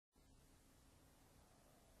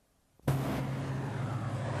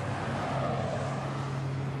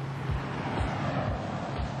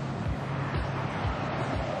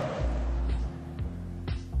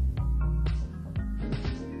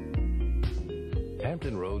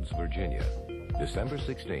Hampton Roads, Virginia, December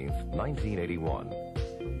 16, 1981.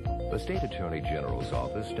 The State Attorney General's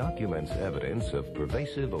office documents evidence of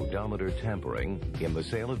pervasive odometer tampering in the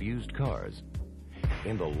sale of used cars.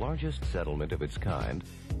 In the largest settlement of its kind,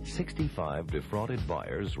 65 defrauded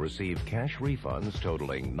buyers received cash refunds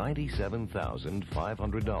totaling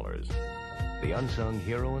 $97,500. The unsung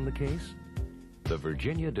hero in the case? The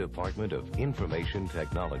Virginia Department of Information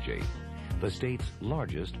Technology, the state's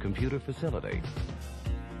largest computer facility.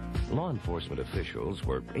 Law enforcement officials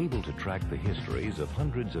were able to track the histories of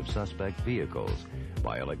hundreds of suspect vehicles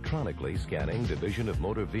by electronically scanning Division of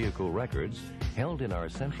Motor Vehicle records held in our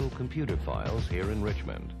central computer files here in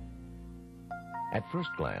Richmond. At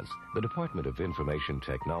first glance, the Department of Information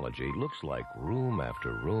Technology looks like room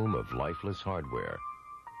after room of lifeless hardware.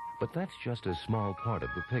 But that's just a small part of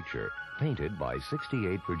the picture painted by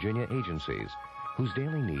 68 Virginia agencies whose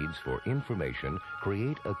daily needs for information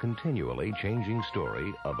create a continually changing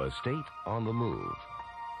story of a state on the move.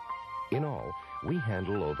 In all, we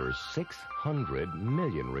handle over 600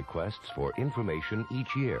 million requests for information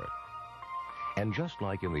each year. And just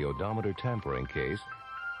like in the odometer tampering case,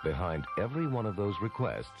 behind every one of those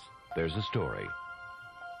requests, there's a story.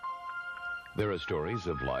 There are stories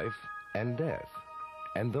of life and death,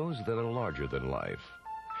 and those that are larger than life.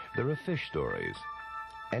 There are fish stories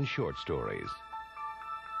and short stories.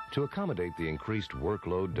 To accommodate the increased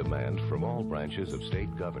workload demand from all branches of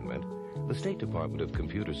state government, the State Department of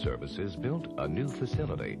Computer Services built a new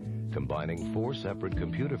facility, combining 4 separate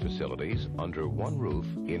computer facilities under one roof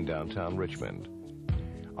in downtown Richmond.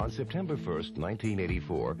 On September 1st,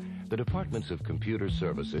 1984, the Departments of Computer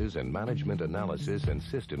Services and Management Analysis and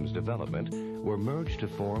Systems Development were merged to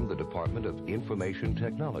form the Department of Information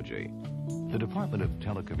Technology. The Department of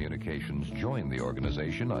Telecommunications joined the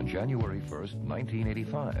organization on January 1st,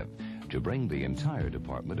 1985, to bring the entire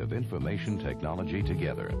Department of Information Technology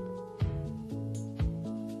together.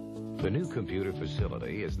 The new computer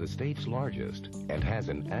facility is the state's largest and has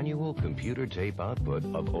an annual computer tape output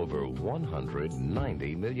of over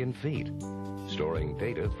 190 million feet, storing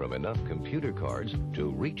data from enough computer cards to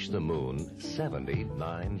reach the moon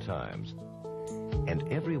 79 times. And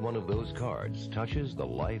every one of those cards touches the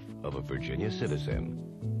life of a Virginia citizen,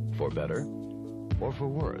 for better or for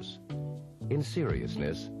worse, in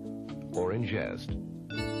seriousness or in jest.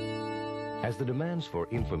 As the demands for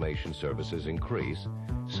information services increase,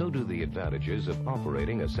 so do the advantages of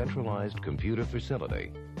operating a centralized computer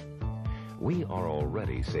facility. We are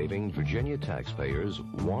already saving Virginia taxpayers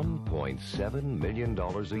 $1.7 million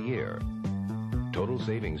a year. Total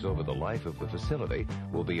savings over the life of the facility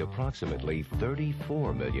will be approximately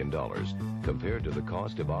 $34 million compared to the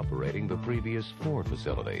cost of operating the previous 4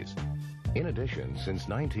 facilities. In addition, since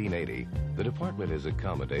 1980, the department has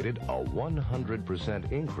accommodated a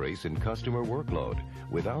 100% increase in customer workload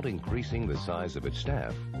without increasing the size of its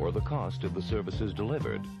staff or the cost of the services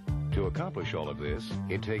delivered. To accomplish all of this,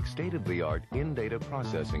 it takes state-of-the-art in-data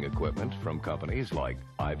processing equipment from companies like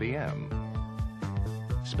IBM,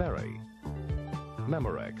 Sperry,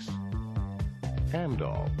 Memorex,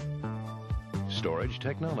 Amdahl, Storage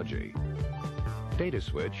Technology, Data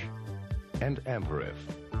Switch, and Amperif.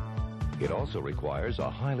 It also requires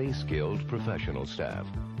a highly skilled professional staff,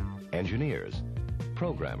 engineers,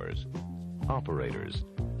 programmers, operators,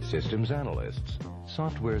 systems analysts,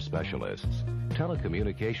 software specialists,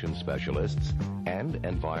 telecommunications specialists, and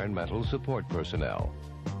environmental support personnel.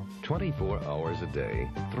 24 hours a day,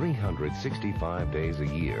 365 days a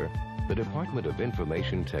year, the Department of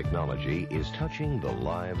Information Technology is touching the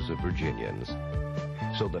lives of Virginians.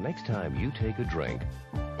 So the next time you take a drink,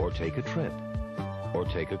 or take a trip, or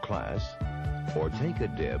take a class, or take a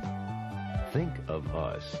dip, think of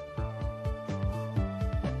us.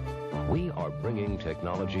 We are bringing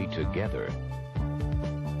technology together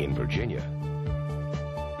in Virginia.